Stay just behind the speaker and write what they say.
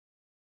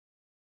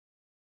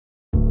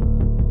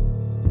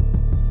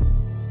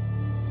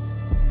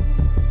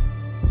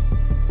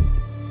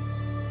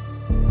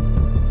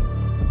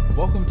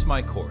to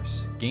my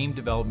course, Game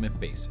Development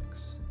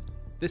Basics.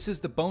 This is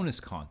the bonus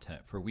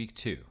content for week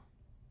 2.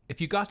 If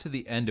you got to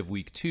the end of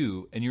week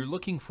 2 and you're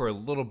looking for a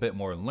little bit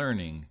more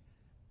learning,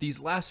 these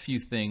last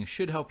few things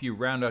should help you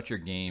round out your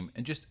game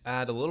and just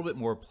add a little bit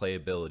more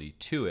playability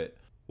to it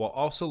while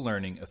also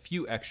learning a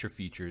few extra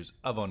features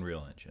of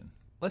Unreal Engine.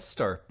 Let's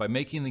start by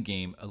making the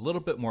game a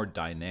little bit more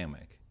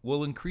dynamic.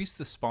 We'll increase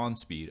the spawn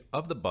speed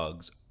of the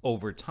bugs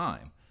over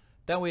time.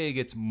 That way it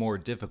gets more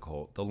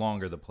difficult the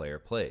longer the player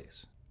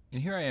plays.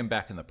 And here I am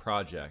back in the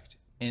project,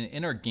 and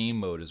in our game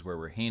mode is where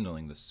we're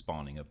handling the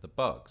spawning of the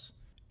bugs.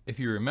 If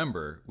you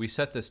remember, we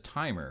set this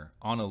timer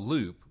on a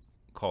loop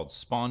called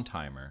spawn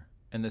timer,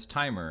 and this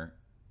timer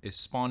is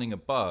spawning a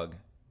bug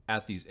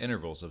at these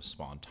intervals of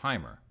spawn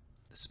timer.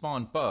 The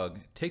spawn bug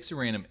takes a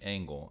random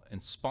angle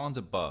and spawns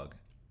a bug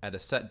at a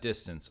set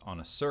distance on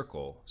a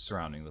circle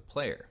surrounding the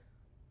player.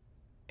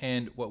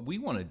 And what we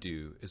want to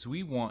do is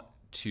we want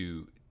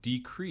to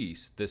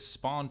decrease this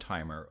spawn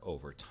timer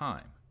over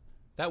time.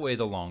 That way,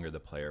 the longer the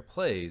player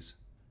plays,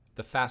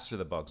 the faster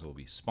the bugs will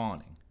be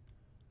spawning.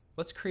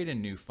 Let's create a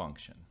new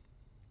function.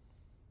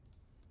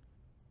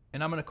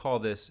 And I'm going to call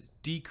this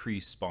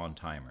decrease spawn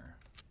timer.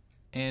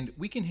 And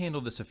we can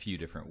handle this a few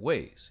different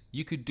ways.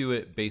 You could do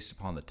it based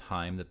upon the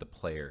time that the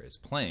player is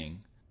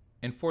playing.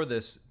 And for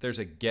this, there's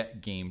a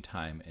get game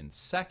time in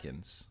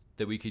seconds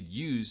that we could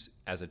use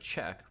as a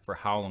check for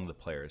how long the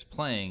player is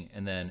playing,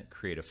 and then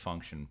create a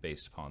function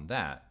based upon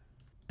that.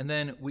 And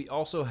then we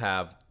also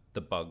have the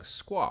bug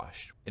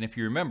squashed. And if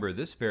you remember,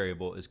 this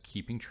variable is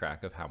keeping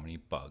track of how many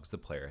bugs the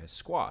player has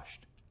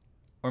squashed.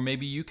 Or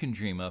maybe you can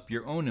dream up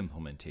your own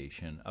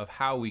implementation of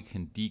how we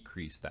can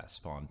decrease that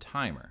spawn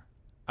timer.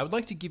 I would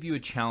like to give you a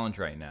challenge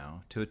right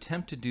now to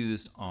attempt to do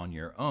this on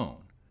your own.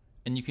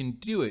 And you can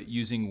do it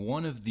using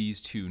one of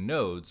these two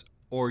nodes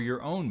or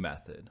your own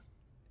method.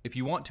 If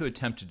you want to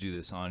attempt to do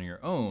this on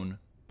your own,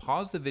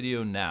 pause the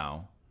video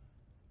now.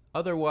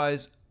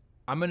 Otherwise,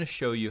 I'm going to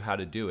show you how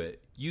to do it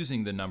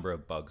using the number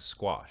of bugs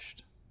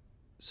squashed.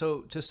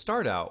 So to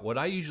start out, what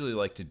I usually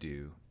like to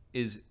do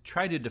is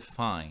try to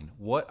define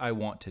what I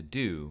want to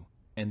do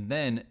and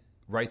then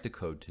write the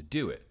code to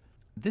do it.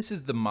 This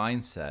is the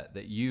mindset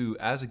that you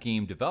as a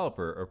game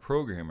developer or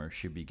programmer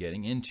should be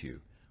getting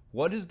into.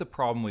 What is the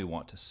problem we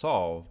want to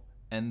solve,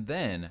 and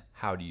then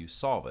how do you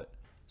solve it?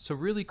 So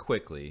really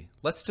quickly,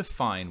 let's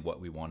define what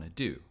we want to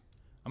do.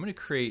 I'm going to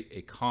create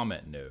a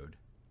comment node,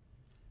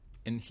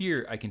 and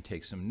here I can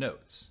take some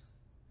notes.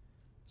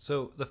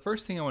 So the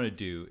first thing I want to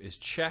do is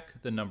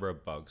check the number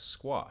of bugs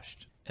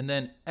squashed. And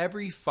then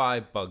every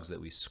 5 bugs that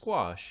we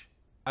squash,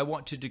 I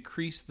want to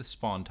decrease the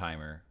spawn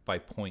timer by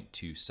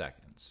 0.2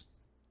 seconds.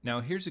 Now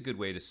here's a good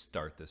way to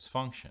start this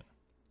function.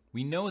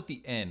 We know at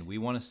the end we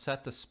want to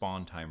set the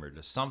spawn timer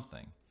to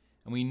something,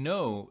 and we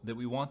know that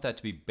we want that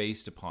to be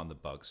based upon the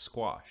bug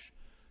squash.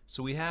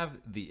 So we have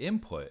the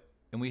input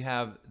and we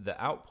have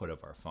the output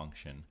of our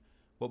function.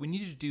 What we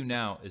need to do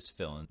now is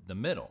fill in the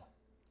middle.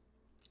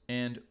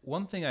 And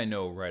one thing I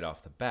know right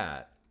off the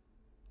bat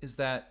is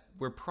that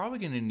we're probably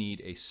going to need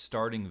a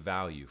starting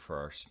value for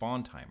our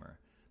spawn timer,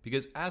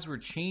 because as we're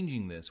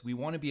changing this, we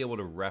want to be able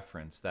to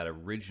reference that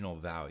original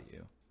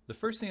value. The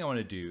first thing I want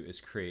to do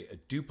is create a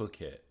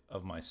duplicate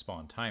of my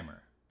spawn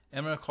timer. And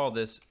I'm going to call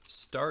this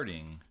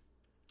starting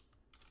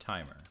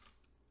timer.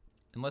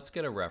 And let's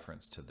get a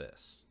reference to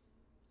this.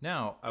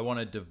 Now I want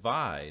to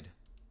divide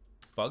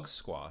bugs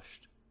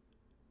squashed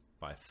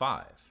by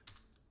 5.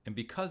 And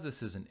because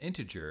this is an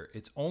integer,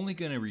 it's only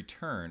going to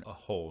return a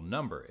whole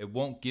number. It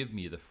won't give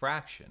me the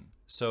fraction.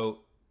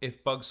 So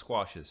if bug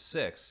squash is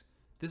 6,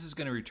 this is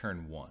going to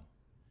return 1.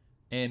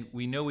 And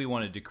we know we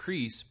want to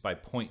decrease by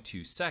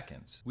 0.2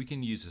 seconds. We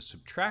can use a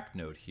subtract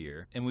node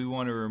here, and we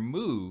want to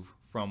remove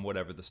from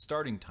whatever the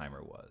starting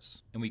timer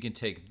was. And we can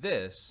take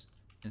this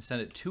and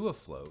send it to a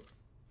float,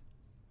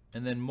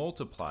 and then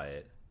multiply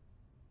it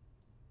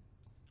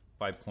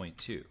by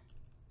 0.2.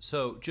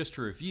 So just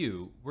to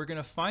review, we're going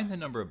to find the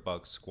number of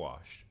bugs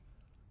squashed.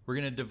 We're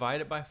going to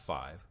divide it by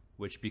 5,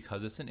 which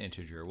because it's an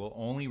integer will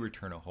only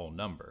return a whole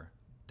number.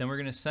 Then we're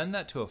going to send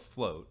that to a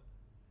float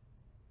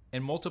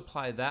and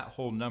multiply that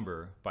whole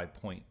number by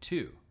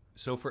 0.2.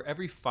 So for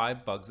every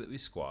 5 bugs that we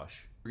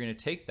squash, we're going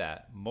to take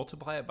that,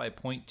 multiply it by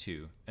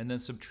 0.2, and then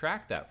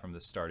subtract that from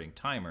the starting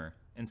timer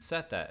and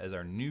set that as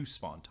our new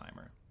spawn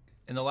timer.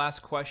 And the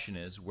last question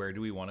is, where do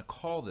we want to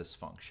call this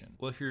function?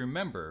 Well, if you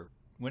remember,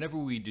 whenever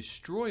we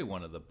destroy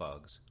one of the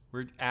bugs,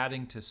 we're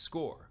adding to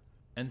score.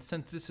 And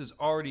since this is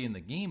already in the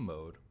game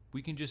mode,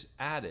 we can just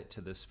add it to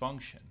this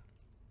function.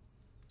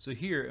 So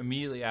here,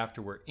 immediately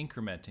after we're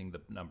incrementing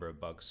the number of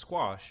bugs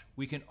squashed,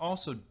 we can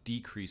also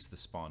decrease the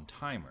spawn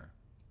timer.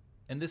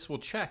 And this will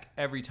check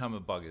every time a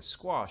bug is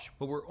squashed,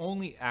 but we're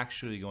only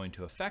actually going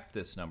to affect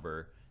this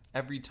number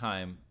every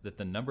time that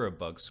the number of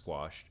bugs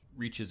squashed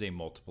reaches a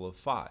multiple of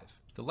 5.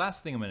 The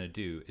last thing I'm going to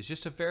do is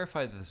just to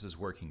verify that this is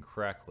working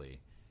correctly.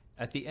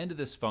 At the end of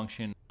this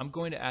function, I'm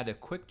going to add a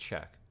quick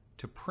check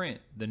to print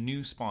the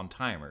new spawn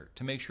timer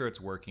to make sure it's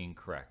working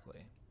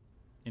correctly.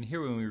 And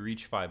here when we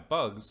reach 5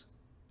 bugs,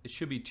 it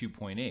should be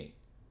 2.8.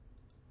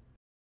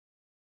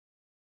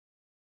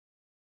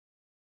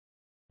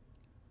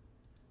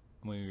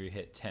 When we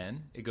hit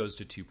 10, it goes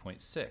to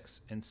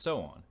 2.6, and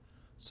so on.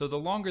 So the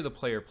longer the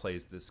player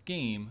plays this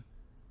game,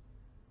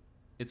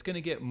 it's going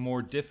to get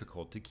more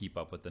difficult to keep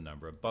up with the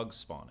number of bugs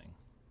spawning.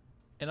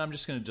 And I'm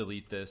just going to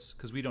delete this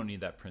because we don't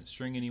need that print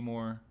string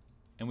anymore,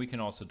 and we can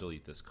also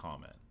delete this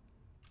comment.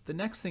 The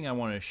next thing I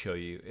want to show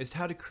you is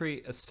how to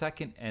create a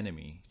second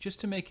enemy just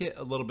to make it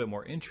a little bit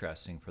more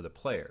interesting for the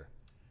player.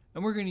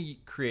 And we're going to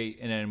create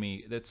an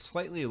enemy that's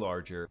slightly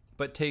larger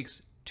but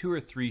takes 2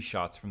 or 3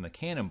 shots from the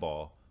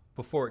cannonball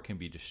before it can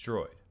be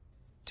destroyed.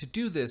 To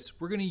do this,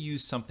 we're going to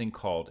use something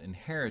called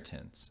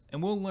inheritance,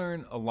 and we'll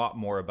learn a lot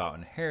more about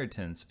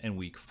inheritance in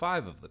week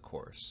 5 of the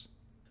course.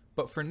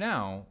 But for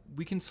now,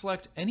 we can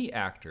select any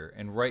actor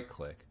and right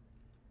click,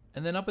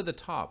 and then up at the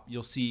top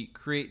you'll see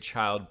Create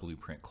Child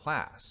Blueprint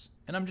Class,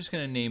 and I'm just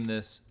going to name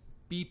this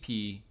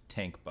BP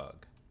Tank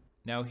Bug.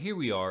 Now here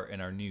we are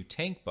in our new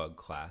Tank Bug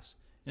class,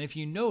 and if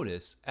you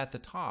notice at the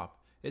top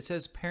it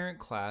says Parent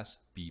Class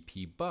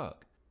BP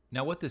Bug.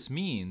 Now what this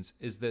means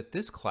is that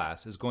this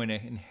class is going to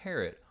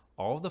inherit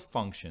all the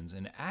functions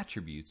and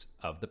attributes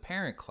of the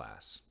parent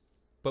class.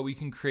 But we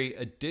can create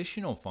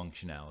additional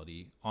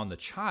functionality on the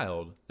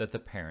child that the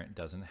parent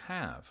doesn't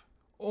have.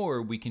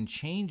 Or we can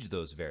change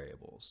those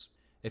variables.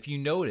 If you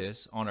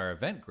notice on our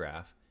event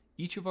graph,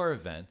 each of our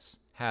events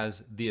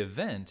has the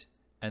event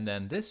and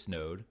then this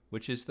node,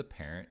 which is the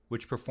parent,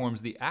 which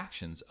performs the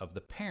actions of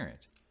the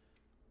parent.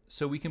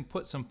 So we can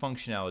put some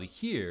functionality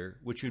here,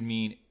 which would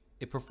mean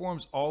it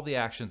performs all the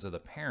actions of the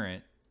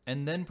parent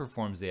and then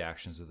performs the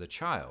actions of the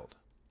child.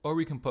 Or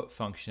we can put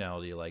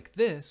functionality like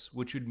this,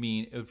 which would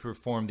mean it would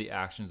perform the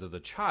actions of the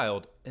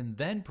child and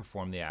then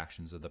perform the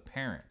actions of the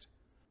parent.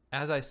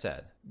 As I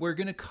said, we're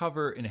going to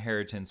cover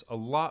inheritance a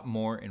lot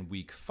more in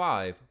week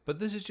 5, but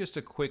this is just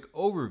a quick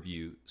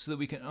overview so that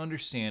we can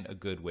understand a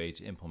good way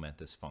to implement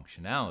this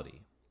functionality.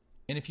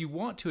 And if you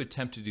want to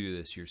attempt to do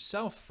this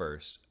yourself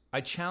first,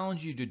 I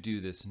challenge you to do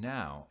this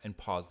now and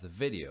pause the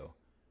video.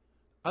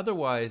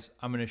 Otherwise,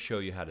 I'm going to show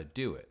you how to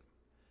do it.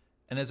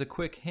 And as a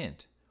quick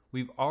hint,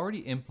 we've already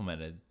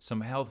implemented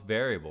some health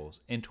variables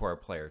into our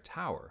player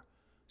tower,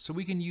 so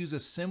we can use a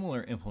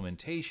similar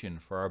implementation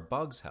for our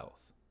bug's health.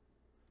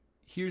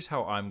 Here's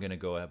how I'm going to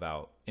go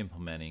about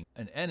implementing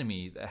an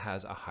enemy that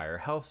has a higher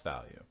health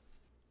value.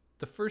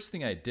 The first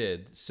thing I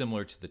did,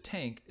 similar to the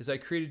tank, is I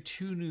created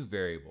 2 new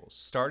variables,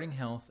 starting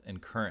health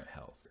and current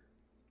health.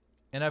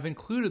 And I've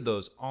included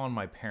those on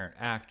my parent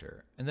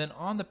actor, and then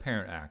on the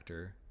parent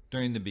actor,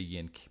 during the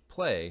begin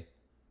play,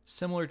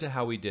 similar to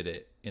how we did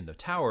it in the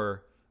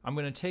tower, I'm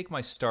going to take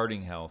my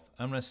starting health,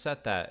 I'm going to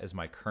set that as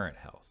my current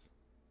health.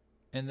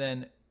 And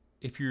then,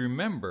 if you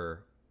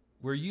remember,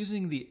 we're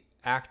using the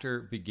actor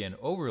begin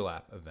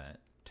overlap event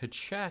to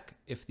check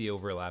if the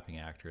overlapping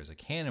actor is a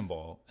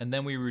cannonball, and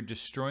then we were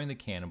destroying the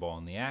cannonball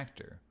on the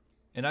actor.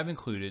 And I've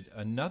included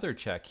another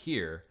check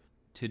here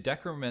to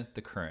decrement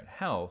the current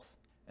health,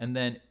 and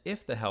then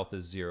if the health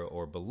is 0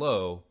 or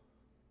below,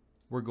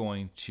 we're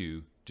going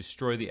to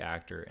destroy the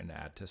actor and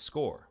add to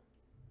score.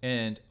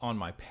 And on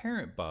my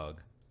parent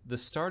bug, the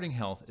starting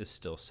health is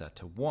still set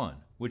to 1,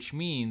 which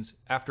means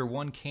after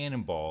 1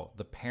 cannonball,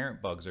 the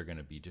parent bugs are going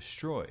to be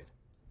destroyed.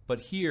 But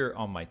here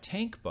on my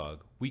tank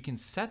bug, we can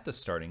set the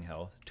starting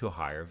health to a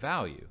higher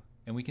value,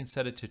 and we can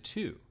set it to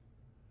 2.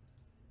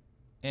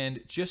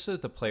 And just so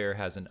that the player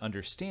has an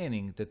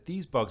understanding that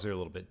these bugs are a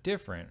little bit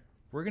different,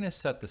 we're going to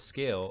set the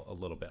scale a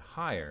little bit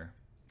higher.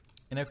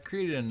 And I've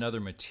created another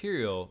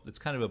material that's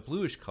kind of a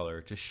bluish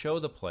color to show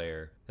the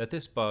player that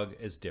this bug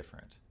is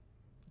different.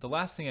 The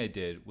last thing I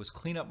did was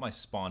clean up my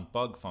spawn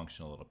bug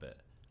function a little bit.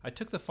 I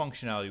took the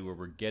functionality where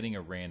we're getting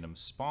a random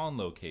spawn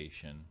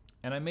location,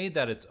 and I made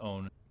that its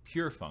own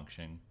pure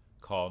function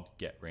called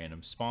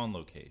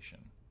getRandomSpawnLocation.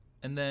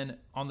 And then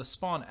on the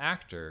spawn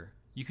actor,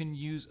 you can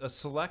use a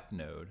select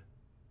node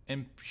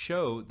and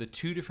show the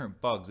 2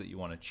 different bugs that you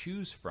want to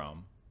choose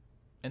from,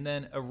 and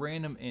then a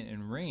random int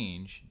in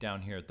range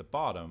down here at the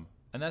bottom,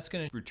 and that's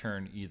going to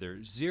return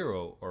either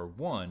 0 or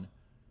 1,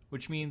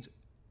 which means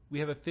we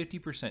have a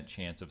 50%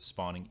 chance of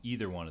spawning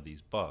either one of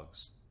these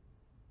bugs.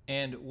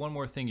 And one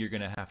more thing you're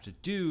going to have to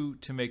do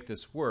to make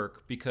this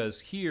work,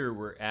 because here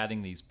we're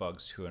adding these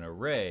bugs to an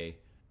array,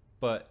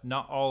 but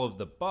not all of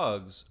the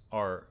bugs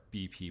are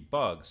BP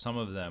bug. Some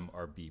of them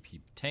are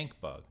BP tank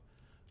bug.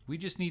 We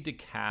just need to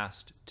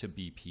cast to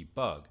BP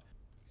bug.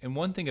 And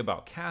one thing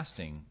about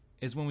casting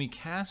is when we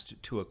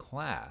cast to a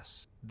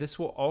class, this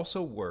will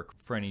also work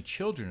for any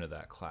children of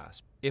that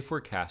class if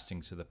we're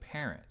casting to the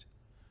parent.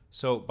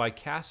 So by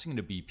casting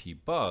to BP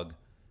bug,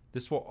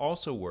 this will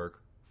also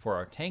work for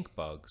our tank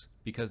bugs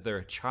because they're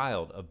a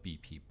child of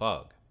BP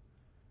bug,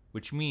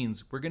 which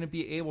means we're going to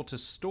be able to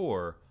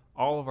store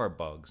all of our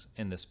bugs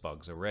in this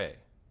bugs array.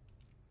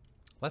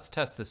 Let's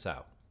test this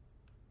out.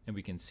 And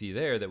we can see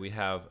there that we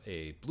have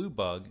a blue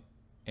bug,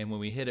 and when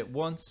we hit it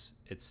once,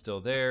 it's still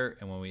there,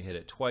 and when we hit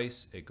it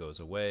twice, it goes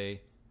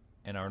away,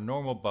 and our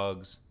normal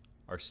bugs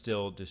are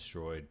still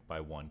destroyed by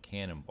 1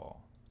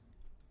 cannonball.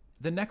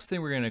 The next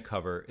thing we're going to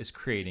cover is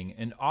creating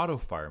an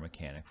autofire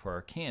mechanic for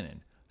our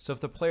cannon. So if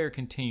the player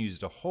continues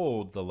to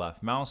hold the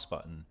left mouse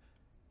button,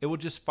 it will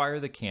just fire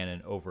the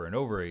cannon over and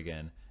over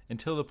again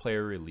until the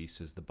player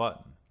releases the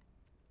button.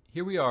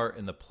 Here we are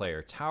in the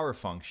player tower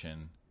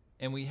function,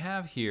 and we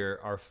have here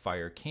our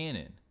fire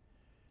cannon.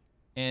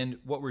 And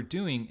what we're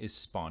doing is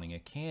spawning a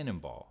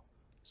cannonball.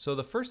 So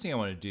the first thing I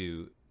want to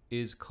do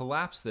is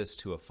collapse this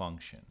to a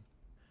function.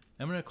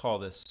 I'm going to call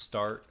this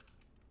start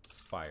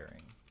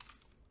firing.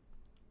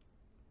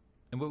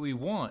 And what we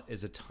want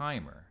is a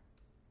timer.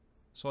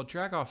 So I'll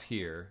drag off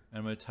here and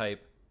I'm going to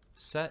type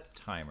set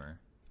timer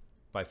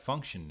by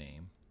function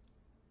name.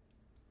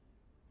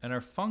 And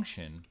our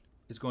function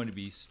is going to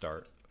be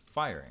start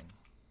firing.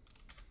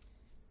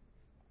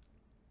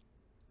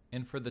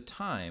 And for the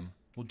time,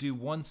 we'll do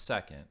 1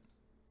 second.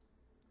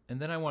 And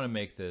then I want to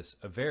make this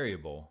a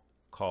variable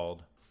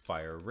called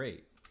fire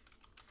rate.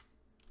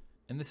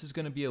 And this is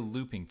going to be a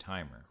looping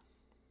timer.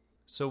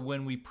 So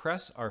when we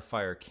press our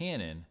fire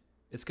cannon,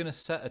 it's going to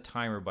set a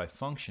timer by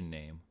function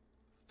name,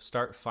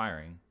 start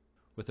firing,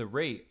 with a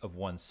rate of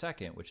 1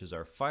 second, which is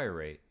our fire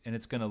rate, and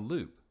it's going to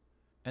loop.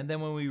 And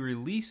then when we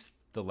release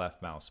the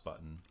left mouse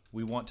button,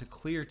 we want to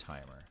clear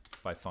timer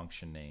by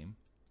function name,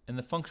 and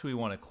the function we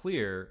want to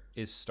clear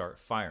is start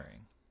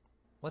firing.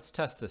 Let's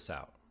test this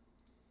out.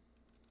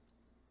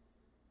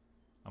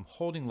 I'm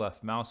holding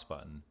left mouse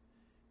button,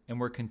 and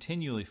we're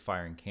continually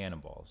firing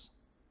cannonballs.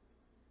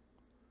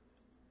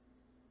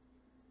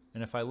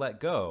 And if I let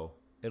go,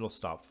 it'll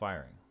stop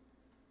firing.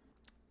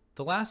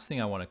 The last thing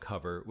I want to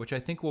cover, which I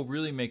think will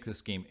really make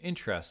this game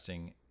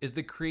interesting, is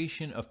the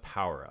creation of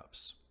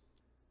power-ups.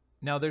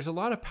 Now there's a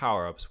lot of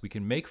power-ups we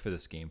can make for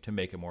this game to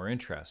make it more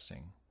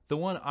interesting. The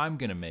one I'm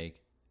going to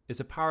make is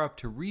a power-up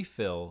to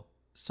refill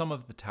some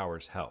of the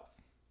tower's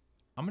health.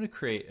 I'm going to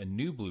create a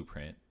new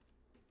blueprint,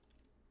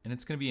 and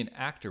it's going to be an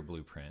actor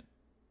blueprint,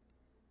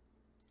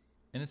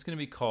 and it's going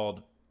to be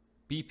called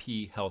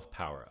BP Health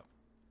Power-Up.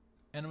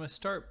 And I'm going to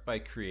start by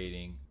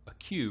creating a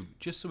cube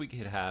just so we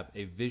could have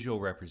a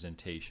visual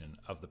representation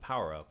of the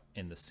power-up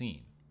in the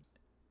scene.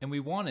 And we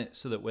want it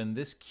so that when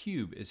this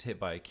cube is hit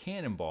by a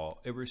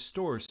cannonball, it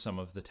restores some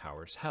of the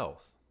tower's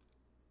health.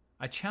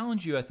 I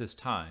challenge you at this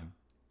time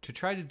to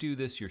try to do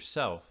this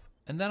yourself,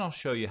 and then I'll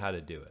show you how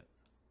to do it.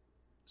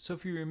 So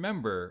if you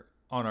remember,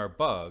 on our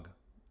bug,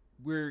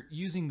 we're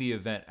using the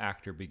event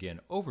actor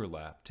begin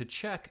overlap to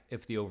check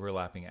if the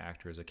overlapping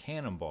actor is a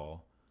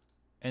cannonball,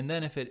 and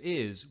then if it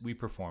is, we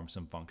perform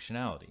some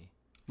functionality.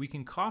 We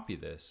can copy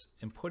this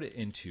and put it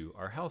into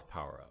our health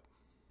power-up.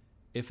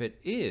 If it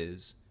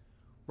is,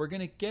 we're going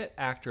to get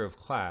actor of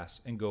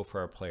class and go for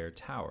our player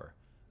tower.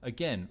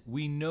 Again,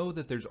 we know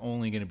that there's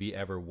only going to be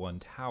ever one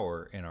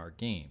tower in our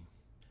game.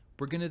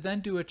 We're going to then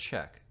do a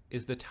check.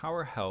 Is the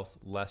tower health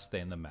less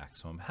than the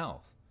maximum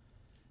health?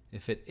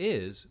 If it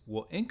is,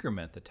 we'll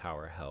increment the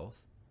tower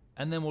health,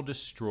 and then we'll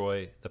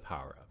destroy the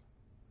power-up.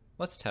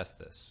 Let's test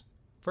this.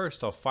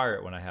 First, I'll fire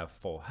it when I have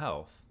full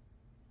health,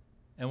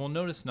 and we'll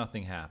notice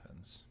nothing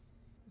happens.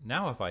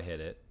 Now if I hit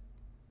it,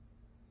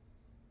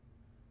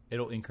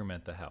 it'll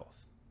increment the health.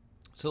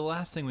 So the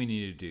last thing we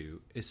need to do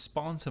is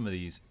spawn some of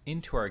these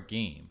into our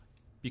game,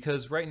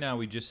 because right now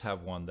we just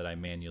have one that I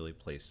manually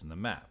placed in the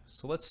map.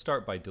 So let's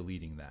start by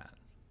deleting that.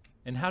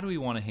 And how do we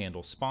want to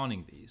handle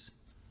spawning these?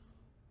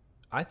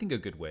 I think a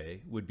good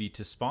way would be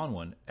to spawn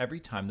one every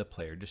time the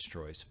player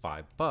destroys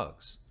 5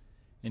 bugs.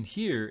 And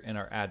here in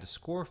our add to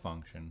score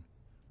function,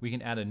 we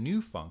can add a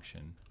new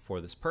function for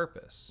this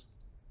purpose.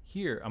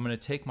 Here I'm going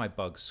to take my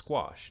bug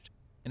squashed,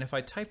 and if I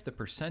type the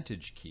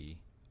percentage key,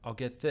 I'll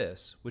get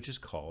this, which is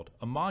called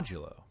a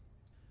modulo.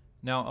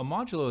 Now a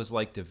modulo is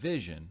like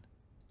division,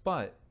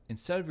 but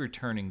instead of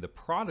returning the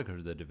product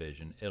of the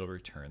division, it'll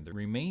return the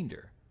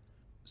remainder.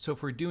 So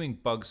if we're doing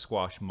bug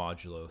squash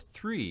modulo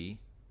 3,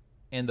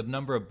 and the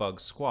number of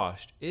bugs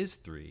squashed is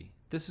 3,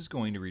 this is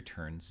going to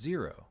return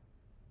 0.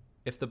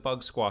 If the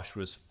bug squashed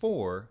was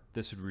 4,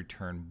 this would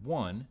return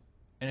 1,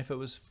 and if it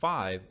was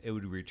 5, it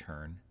would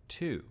return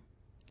 2.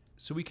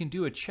 So we can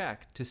do a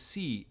check to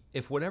see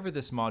if whatever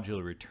this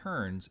modulo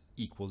returns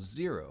equals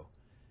 0.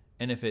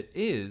 And if it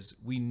is,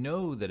 we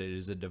know that it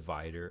is a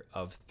divisor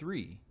of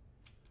 3.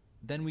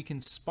 Then we can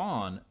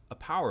spawn a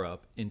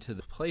power-up into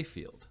the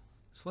playfield.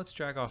 So let's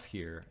drag off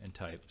here and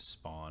type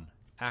spawn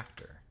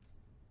actor.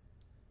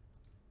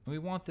 And we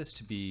want this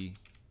to be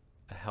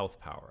a health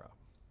power-up.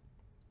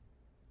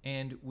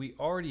 And we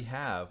already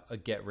have a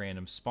get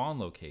random spawn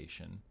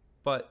location,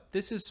 but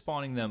this is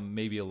spawning them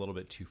maybe a little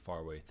bit too far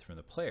away from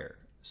the player.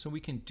 So we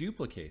can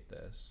duplicate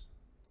this.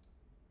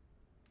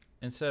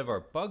 Instead of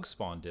our bug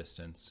spawn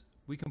distance,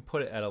 we can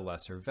put it at a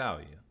lesser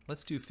value.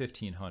 Let's do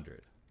 1500.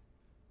 And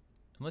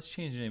let's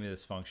change the name of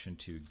this function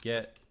to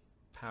get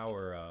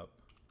power up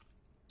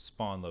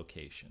spawn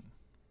location.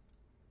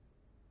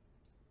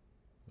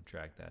 We'll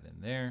drag that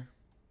in there.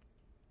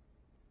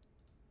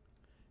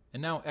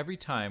 And now every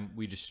time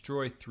we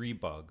destroy 3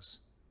 bugs,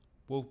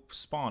 we'll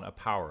spawn a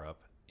power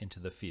up into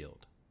the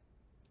field.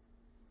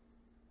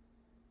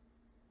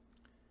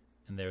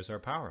 And there's our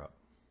power up.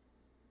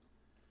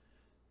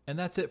 And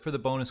that's it for the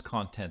bonus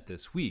content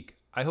this week.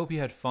 I hope you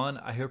had fun.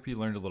 I hope you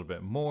learned a little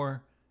bit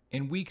more.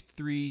 In week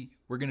 3,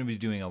 we're going to be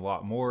doing a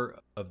lot more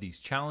of these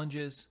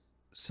challenges.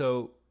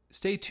 So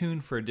stay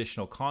tuned for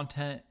additional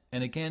content,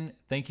 and again,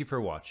 thank you for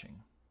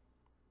watching.